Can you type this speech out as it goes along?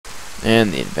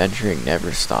And the adventuring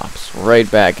never stops. Right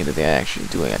back into the action,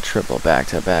 doing a triple back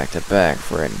to back to back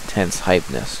for intense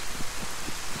hypeness.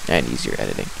 And easier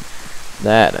editing.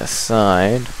 That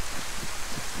aside,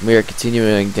 we are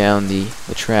continuing down the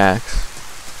tracks.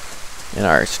 In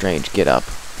our strange get-up,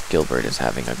 Gilbert is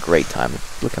having a great time.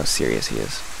 Look how serious he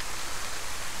is.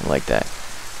 I like that.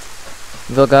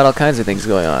 We've got all kinds of things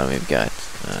going on. We've got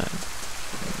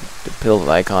the pill with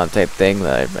icon type thing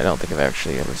that I don't think I've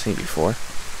actually ever seen before.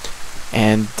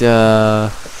 And,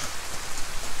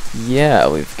 yeah,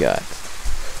 we've got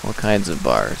all kinds of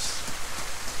bars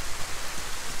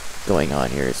going on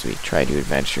here as we try to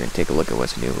adventure and take a look at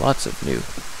what's new. Lots of new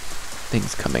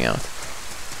things coming out.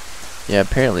 Yeah,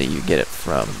 apparently you get it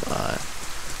from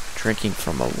drinking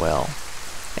from a well,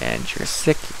 and you're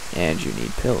sick and you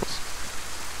need pills.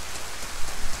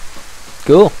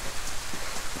 Cool.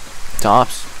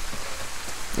 Tops.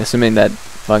 Assuming that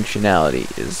functionality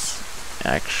is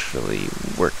actually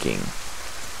working.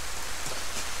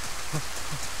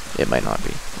 It might not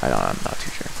be. I'm not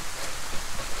too sure.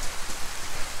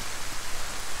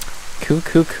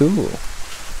 Cool.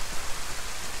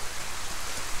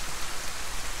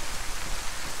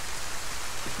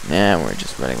 And we're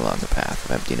just running along the path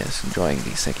of emptiness, enjoying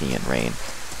the sinking in rain.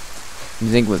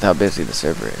 You'd think with how busy the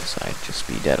server is, I'd just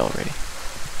be dead already.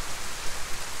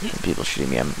 And people shooting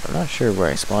me. I'm not sure where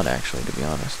I spawned, actually, to be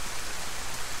honest.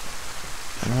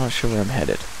 I'm not sure where I'm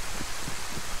headed.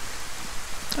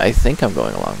 I think I'm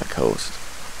going along the coast,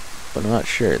 but I'm not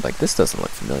sure. Like, this doesn't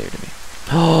look familiar to me.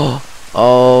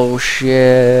 Oh,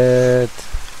 shit.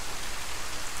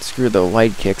 Screw the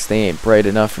white kicks. They ain't bright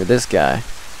enough for this guy.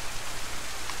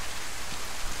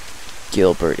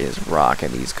 Gilbert is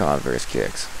rocking these Converse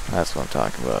kicks. That's what I'm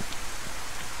talking about.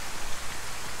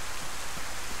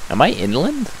 Am I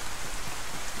inland?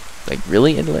 Like,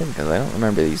 really inland? Because I don't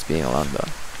remember these being along the...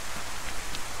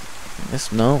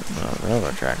 No,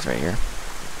 railroad tracks right here.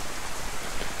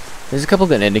 There's a couple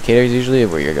good indicators usually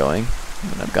of where you're going.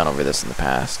 And I've gone over this in the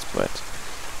past, but...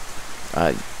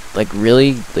 like,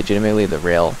 really, legitimately, the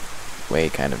railway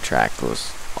kind of track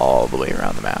goes all the way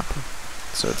around the map.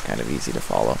 So it's kind of easy to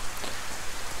follow.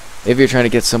 If you're trying to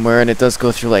get somewhere, and it does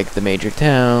go through, like, the major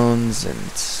towns,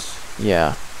 and,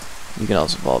 yeah. You can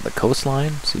also follow the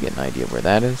coastline, so you get an idea of where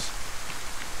that is.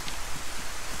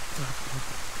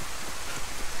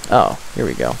 Oh, here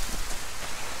we go.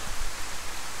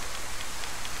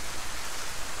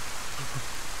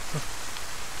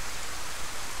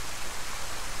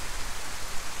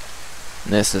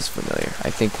 This is familiar.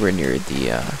 I think we're near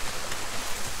the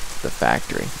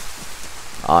factory.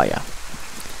 Oh, yeah.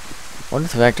 I wonder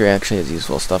if the factory actually has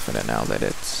useful stuff in it now that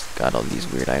it's got all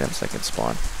these weird items that can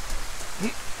spawn.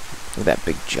 Look at that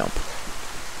big jump.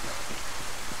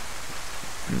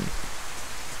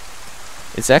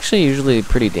 It's actually usually a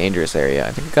pretty dangerous area.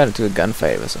 I think I got into a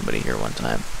gunfight with somebody here one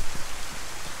time.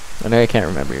 And I can't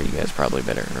remember. You guys probably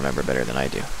remember better than I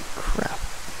do. Crap.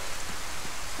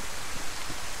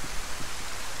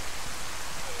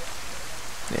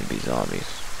 They'd be zombies.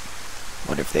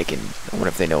 Wonder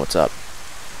if they know what's up.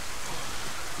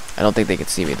 I don't think they can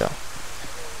see me though.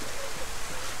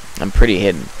 I'm pretty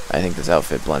hidden. I think this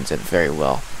outfit blends in very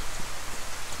well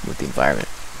with the environment.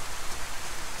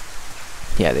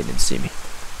 Yeah, they didn't see me.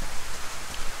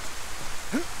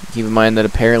 Keep in mind that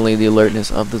apparently the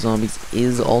alertness of the zombies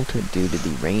is altered due to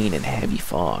the rain and heavy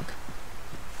fog.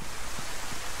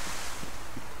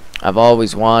 I've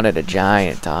always wanted a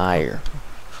giant tire.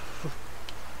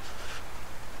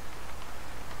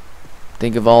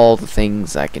 Think of all the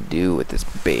things I can do with this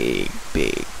big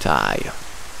tire.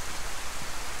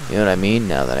 You know what I mean?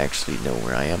 Now that I actually know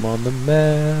where I am on the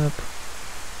map.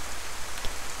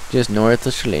 Just north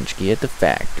of Shalinsky at the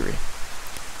factory.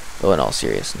 Though in all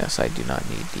seriousness, I do not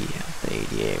need the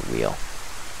 88 wheel.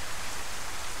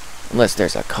 Unless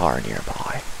there's a car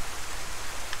nearby.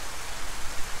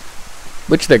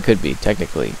 Which there could be.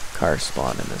 Technically, cars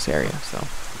spawn in this area, so...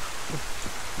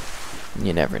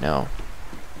 You never know.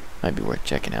 Might be worth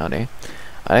checking out, eh?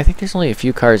 I think there's only a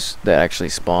few cars that actually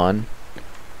spawn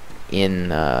in,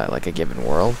 like, a given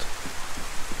world.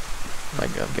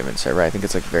 Like, a given server. I think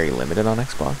it's, like, very limited on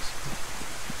Xbox.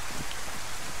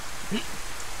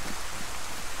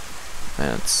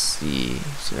 Let's see.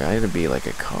 So there either be, like,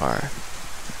 a car.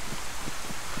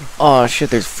 Oh, shit,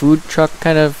 there's food truck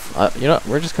kind of... you know what?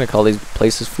 We're just gonna call these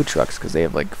places food trucks, because they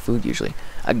have, like, food usually.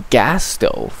 A gas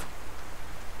stove.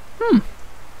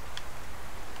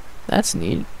 That's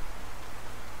neat.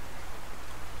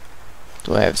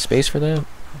 Do I have space for that?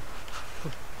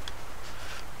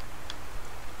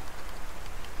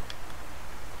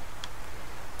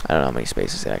 I don't know how many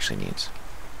spaces it actually needs.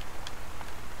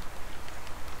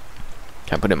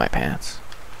 Can I put it in my pants?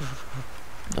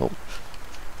 Nope.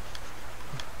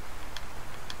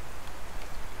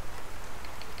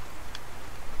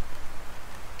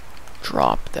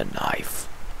 Drop the knife.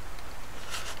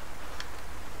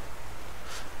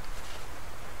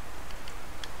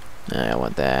 I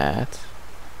want that.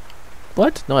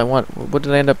 What? No, I want... What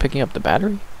did I end up picking up? The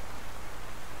battery?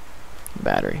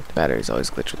 Battery. The batteries always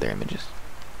glitch with their images.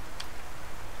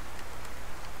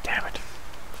 Damn it.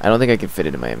 I don't think I can fit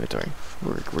it in my inventory.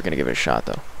 We're gonna give it a shot,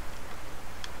 though.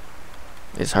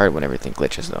 It's hard when everything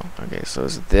glitches, though. Okay, so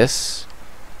is this...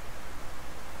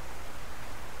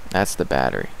 That's the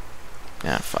battery.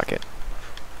 Ah, fuck it.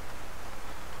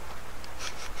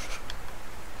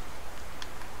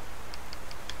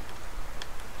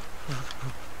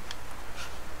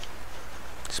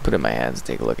 Just put it in my hands and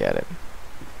take a look at it.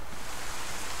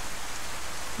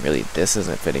 Really, this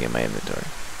isn't fitting in my inventory.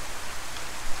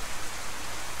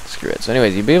 Screw it. So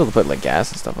anyways, you'd be able to put like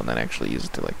gas and stuff on that and actually use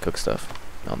it to like cook stuff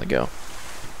on the go.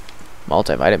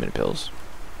 Multivitamin pills.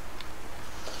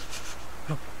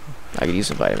 I could use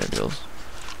some vitamin pills.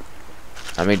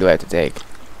 How many do I have to take?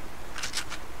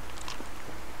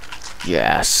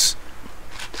 Yes.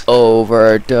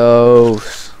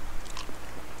 Overdose.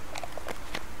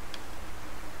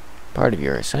 Part of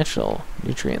your essential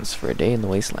nutrients for a day in the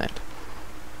wasteland.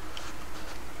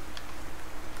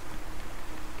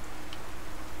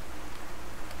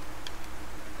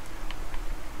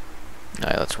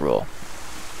 Alright, let's roll.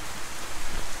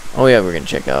 Oh yeah, we're gonna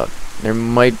check out. There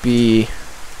might be...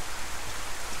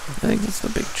 I think that's the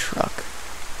big truck.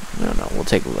 I don't know, we'll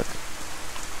take a look.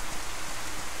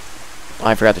 Oh,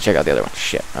 I forgot to check out the other one.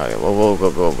 Shit. Okay, we'll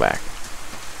go back.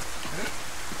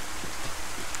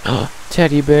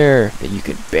 Teddy bear that you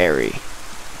could bury.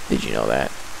 Did you know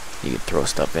that? You could throw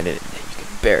stuff in it and then you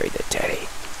could bury the teddy.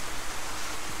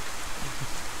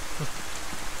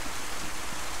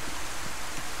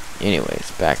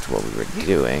 Anyways, back to what we were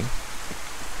doing.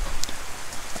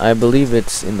 I believe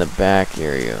it's in the back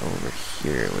area over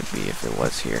here. It would be if it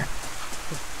was here.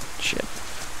 Shit.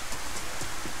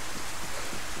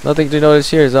 Nothing to notice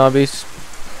here, zombies.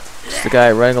 Just the guy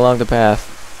running along the path.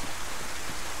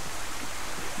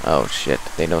 Oh shit,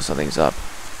 they know something's up.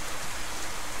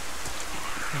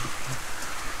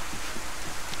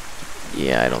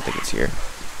 Yeah, I don't think it's here.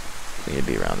 I think it'd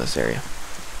be around this area.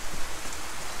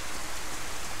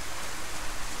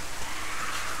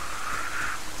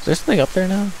 Is there something up there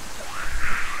now? I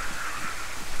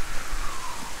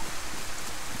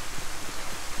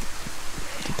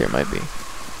think there might be.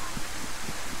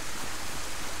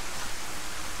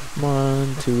 Come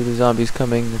on, two of the zombies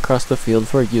coming across the field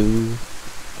for you.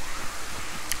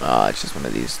 Ah, it's just one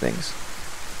of these things.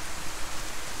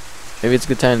 Maybe it's a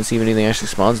good time to see if anything actually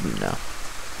spawns them now.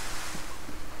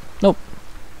 Nope.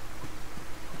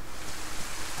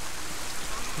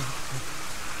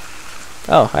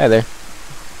 Oh, hi there.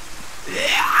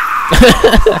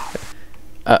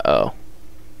 Uh-oh.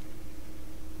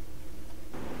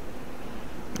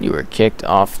 You were kicked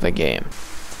off the game.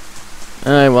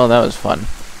 Alright, well, that was fun.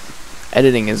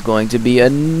 Editing is going to be a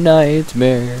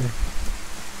nightmare.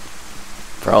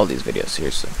 For all these videos,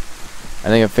 seriously.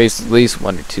 I think I've faced at least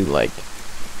one or two, like,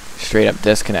 straight up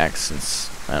disconnects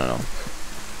since, I don't know,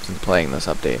 since playing this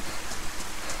update.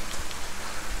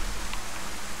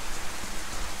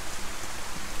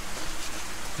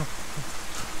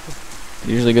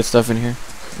 Usually good stuff in here.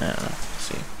 I don't know. Let's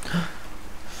see.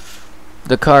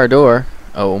 The car door.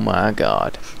 Oh my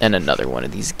god. And another one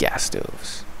of these gas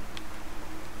stoves.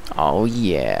 Oh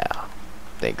yeah.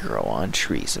 They grow on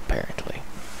trees apparently.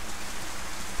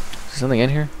 Is there something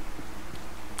in here?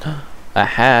 A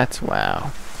hat.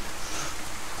 Wow.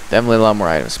 Definitely a lot more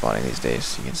items spawning these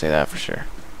days. You can say that for sure.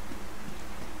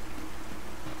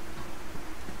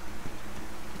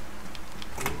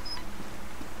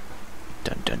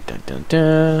 Dun dun dun dun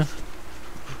dun.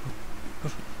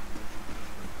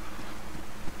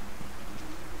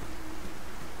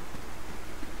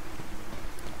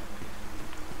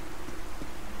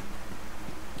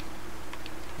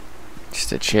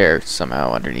 Just a chair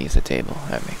somehow underneath the table.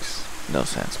 That makes no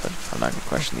sense, but I'm not gonna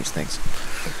question these things.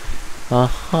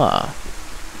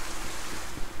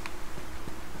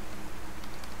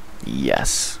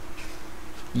 Yes.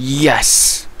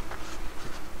 Yes.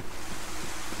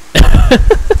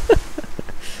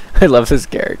 I love this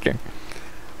character.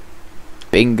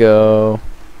 Bingo.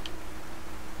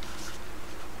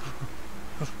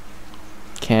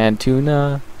 Canned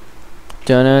tuna.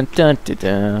 Dun dun dun dun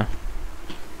dun.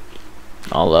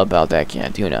 All about that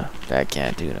canned tuna. That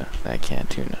canned tuna. That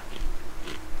canned tuna.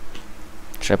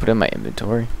 Should I put it in my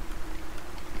inventory?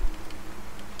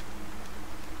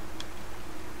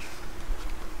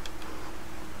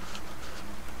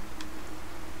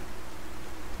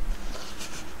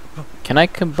 Can I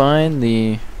combine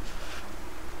the...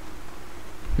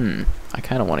 I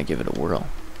kind of want to give it a whirl.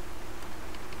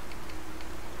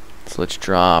 So let's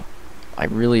drop... I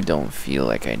really don't feel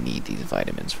like I need these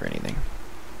vitamins for anything.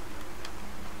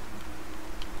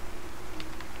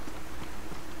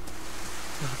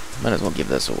 Might as well give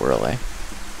this a whirl, eh?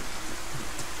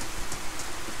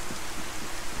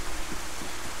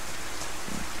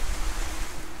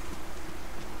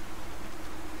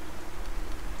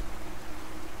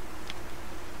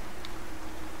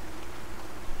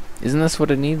 Isn't this what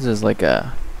it needs? Is like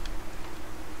a...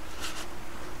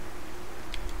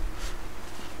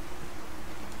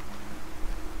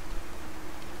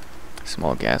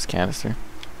 small gas canister?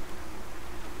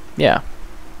 Yeah.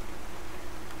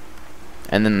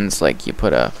 And then it's like you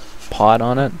put a pot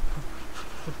on it.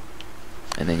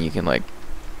 And then you can like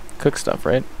cook stuff,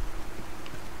 right?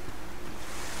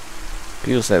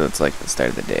 People say that's like the start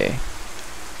of the day.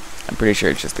 I'm pretty sure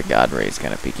it's just the God rays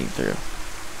kind of peeking through.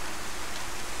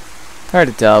 Hard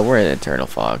to tell. We're in eternal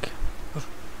fog.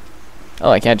 Oh,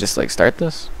 I can't just like start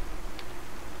this?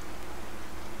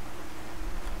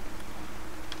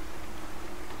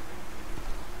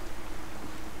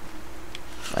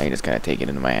 I can just kind of take it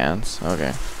into my hands.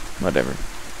 Okay, whatever.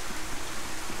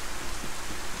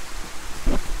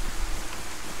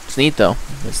 It's neat though.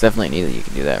 It's definitely neat that you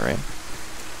can do that, right?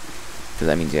 Because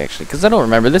that means you actually... Because I don't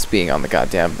remember this being on the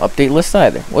goddamn update list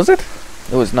either. Was it?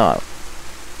 It was not.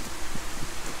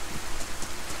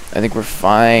 I think we're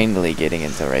finally getting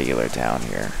into regular town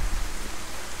here.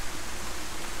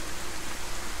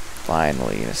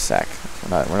 Finally, in a sec.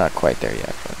 We're not quite there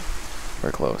yet, but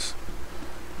we're close.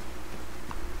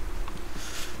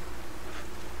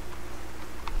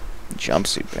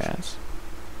 Jumpsuit pants.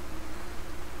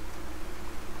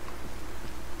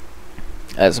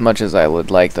 As much as I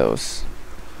would like those,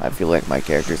 I feel like my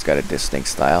character's got a distinct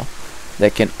style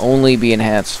that can only be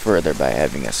enhanced further by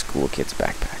having a school kid's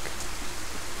backpack.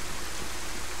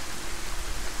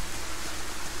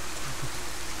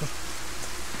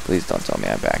 Please don't tell me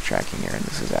I'm backtracking here and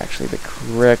this is actually the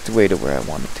correct way to where I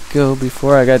wanted to go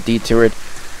before I got detoured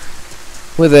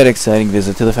with that exciting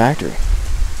visit to the factory.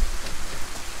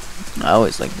 I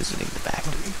always like visiting the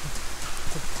factory.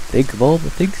 Think of all the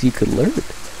things you could learn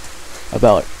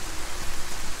about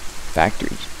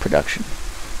factory production.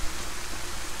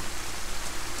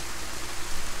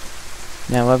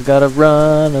 Now I've got to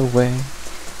run away.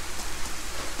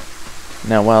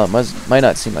 Now, while it might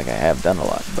not seem like I have done a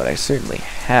lot, but I certainly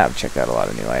have checked out a lot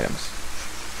of new items.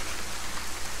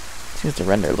 It seems to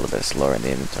render a little bit slower in the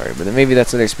inventory, but then maybe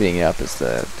that's what they're speeding it up, is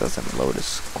that it doesn't load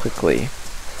as quickly.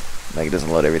 Like, it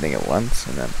doesn't load everything at once,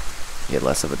 and then you get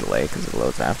less of a delay because it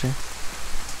loads after.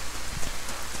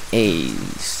 A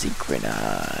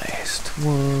synchronized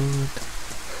wood.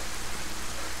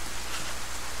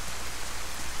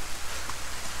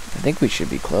 I think we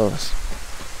should be close.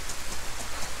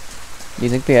 Do you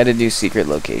think they had to do secret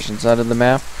locations out of the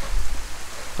map?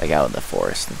 Like out in the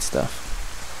forest and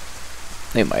stuff?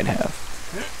 They might have.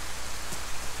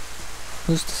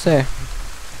 Who's to say?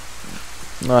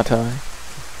 Not I.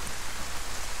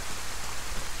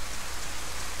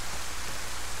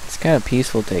 It's kind of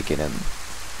peaceful taking in,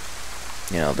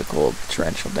 you know, the cold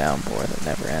torrential downpour that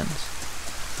never ends.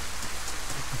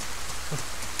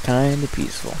 Kind of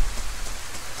peaceful.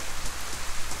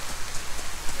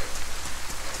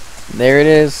 There it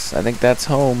is. I think that's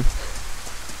home.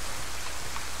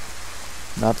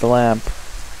 Not the lamp,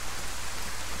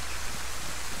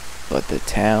 but the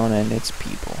town and its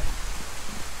people.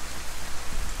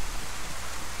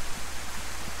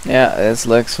 Yeah, this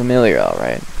looks familiar,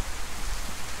 alright.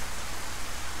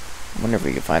 I wonder if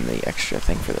we can find the extra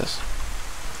thing for this.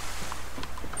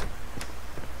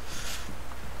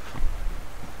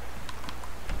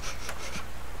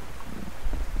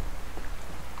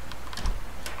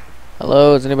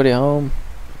 Hello, is anybody home?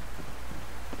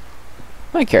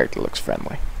 My character looks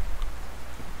friendly.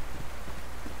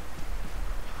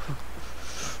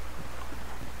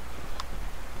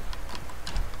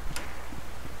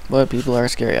 But people are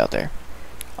scary out there.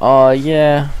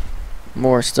 Yeah.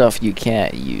 More stuff you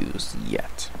can't use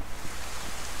yet.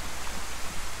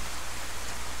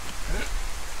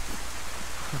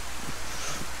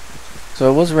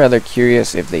 So I was rather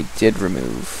curious if they did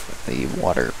remove the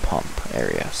water pump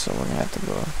area, so we're gonna have to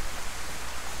go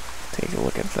take a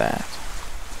look at that.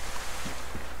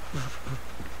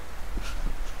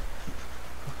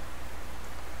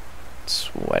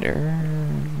 Sweater,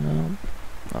 no,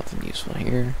 nothing useful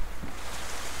here.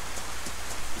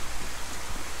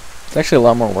 It's actually a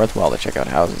lot more worthwhile to check out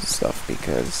houses and stuff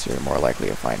because you're more likely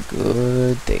to find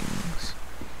good things.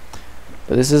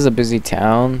 But this is a busy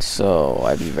town, so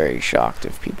I'd be very shocked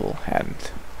if people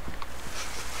hadn't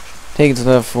taken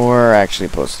stuff or actually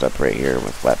posted up right here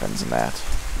with weapons and that.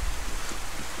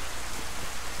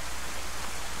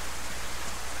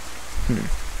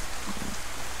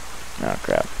 Oh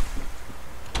crap.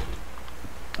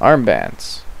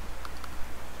 Armbands.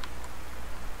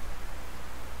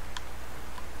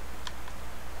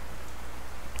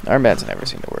 Armbands never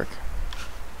seem to work.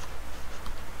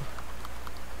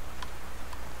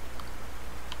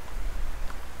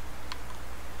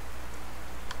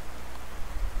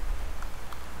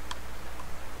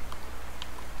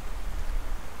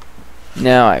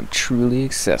 Now I'm truly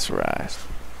accessorized.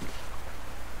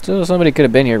 So somebody could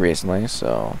have been here recently,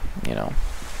 so, you know.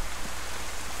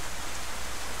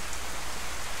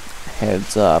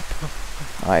 Heads up.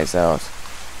 Eyes out.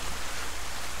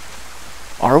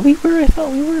 Are we where I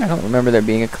thought we were? I don't remember there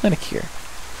being a clinic here.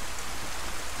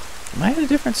 Am I in a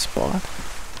different spot?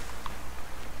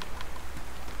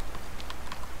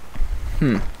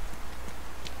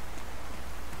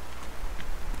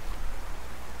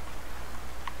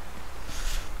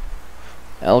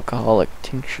 Alcoholic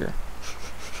tincture.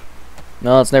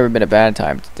 No, it's never been a bad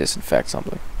time to disinfect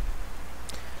something.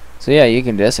 So yeah, you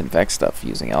can disinfect stuff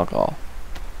using alcohol.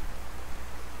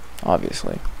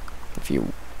 Obviously. If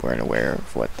you weren't aware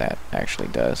of what that actually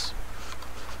does.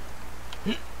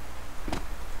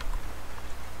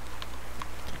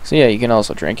 So yeah, you can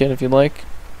also drink it if you'd like.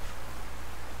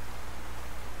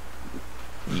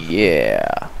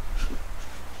 Yeah.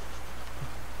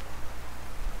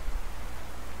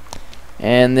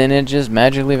 And then it just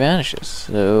magically vanishes.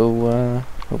 So,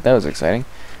 hope that was exciting.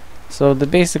 So, they're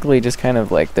basically just kind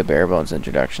of like the bare bones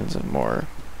introductions of more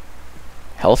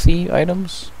healthy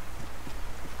items.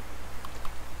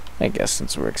 I guess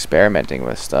since we're experimenting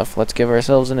with stuff, let's give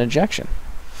ourselves an injection.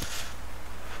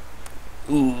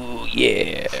 Ooh,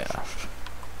 yeah.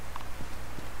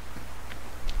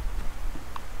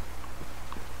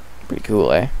 Pretty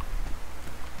cool, eh?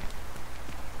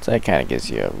 So that kind of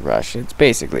gives you a rush. It's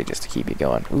basically just to keep you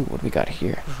going. Ooh, what do we got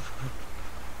here?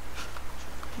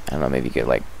 I don't know, maybe you could,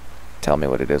 like, tell me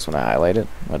what it is when I highlight it.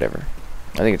 Whatever.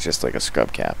 I think it's just like a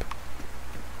scrub cap.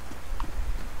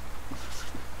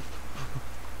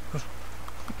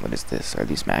 What is this? Are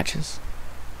these matches?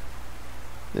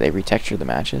 Do they retexture the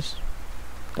matches?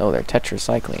 Oh, they're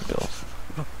tetracycline pills.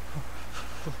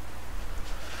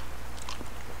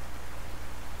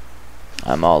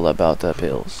 I'm all about the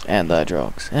pills, and the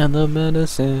drugs, and the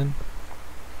medicine.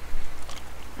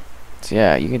 So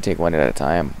yeah, you can take one at a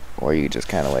time, or you just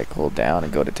kind of like hold down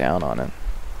and go to town on it.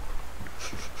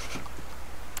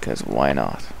 Because why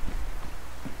not?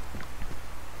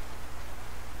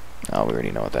 Oh, we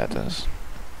already know what that does.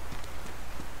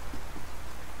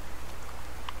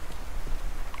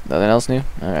 Nothing else new?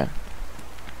 Alright.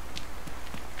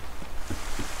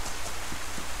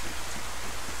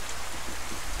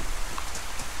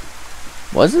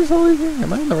 Was this always here?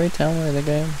 Am I in the right town where I think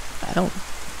I am?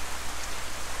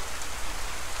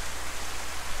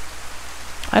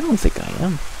 I don't think I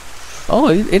am. Oh,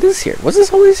 it is here. Was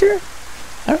this always here?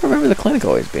 I don't remember the clinic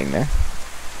always being there.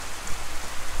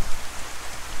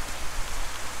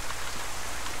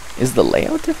 Is the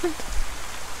layout different?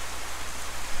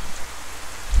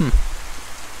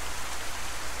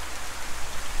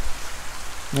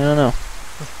 I don't know.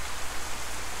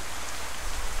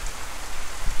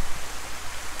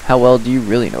 How well do you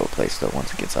really know a place though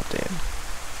once it gets updated?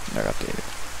 Or updated.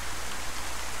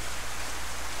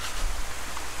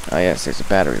 Oh yes, there's a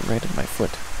battery right at my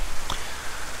foot.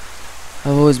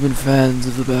 I've always been fans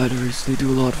of the batteries. They do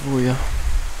a lot for you.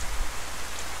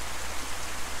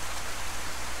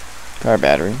 Car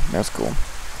battery. That's cool.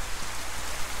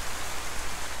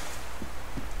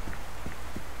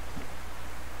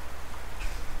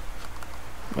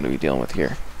 What are we dealing with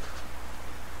here?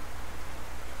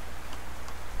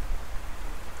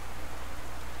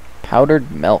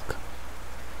 Powdered milk.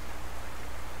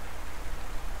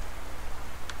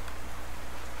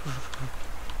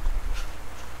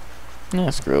 Yeah,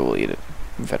 screw it, we'll eat it.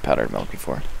 We've had powdered milk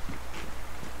before.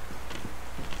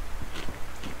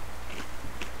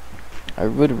 I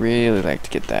would really like to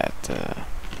get that, the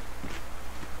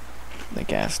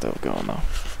gas stove going though.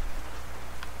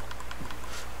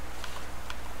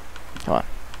 Come on.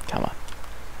 Come on.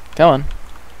 Come on.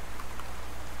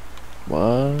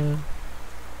 What?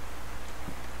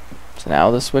 So now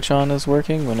the switch on is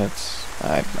working when it's...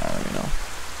 I don't even know.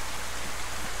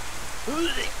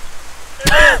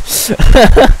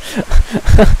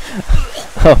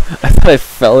 Oh, I thought I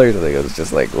fell or something. I was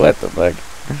just like, what the fuck?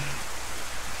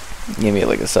 Gave me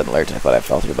like a sudden alert. I thought I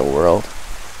fell through the world.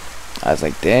 I was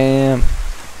like, damn.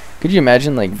 Could you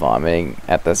imagine like vomiting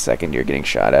at the second you're getting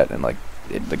shot at, and like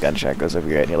the gunshot goes over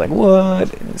your head, and you're like,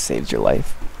 what? And it saves your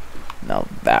life. Now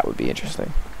that would be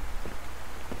interesting.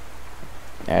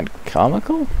 And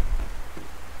comical?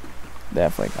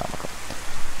 Definitely comical.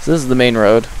 So this is the main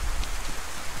road.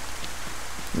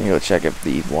 Let me go check if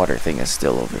the water thing is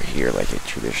still over here like it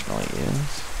traditionally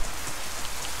is.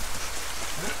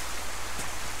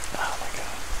 Oh my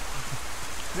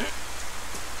god.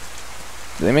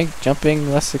 Do they make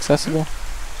jumping less accessible?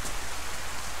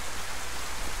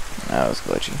 That was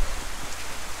glitchy.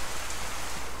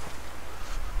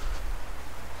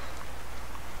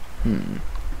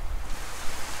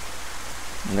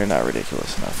 They're not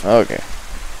ridiculous enough. Okay.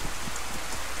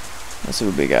 Let's see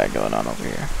what we got going on over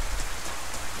here.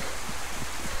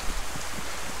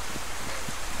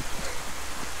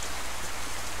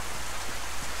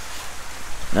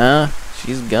 Nah,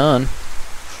 she's gone.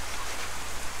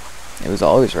 It was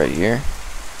always right here.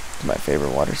 It's my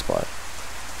favorite water spot.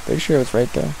 Pretty sure it was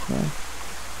right there. No.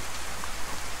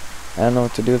 I don't know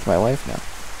what to do with my life now.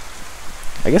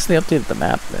 I guess they updated the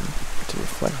map then to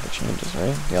reflect the changes,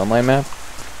 right? The online map.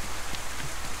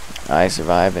 I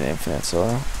survive in infinite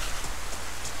sorrow.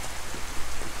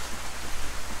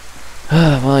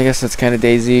 Well, I guess that's kind of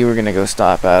DayZ. We're gonna go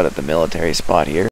stop out at the military spot here.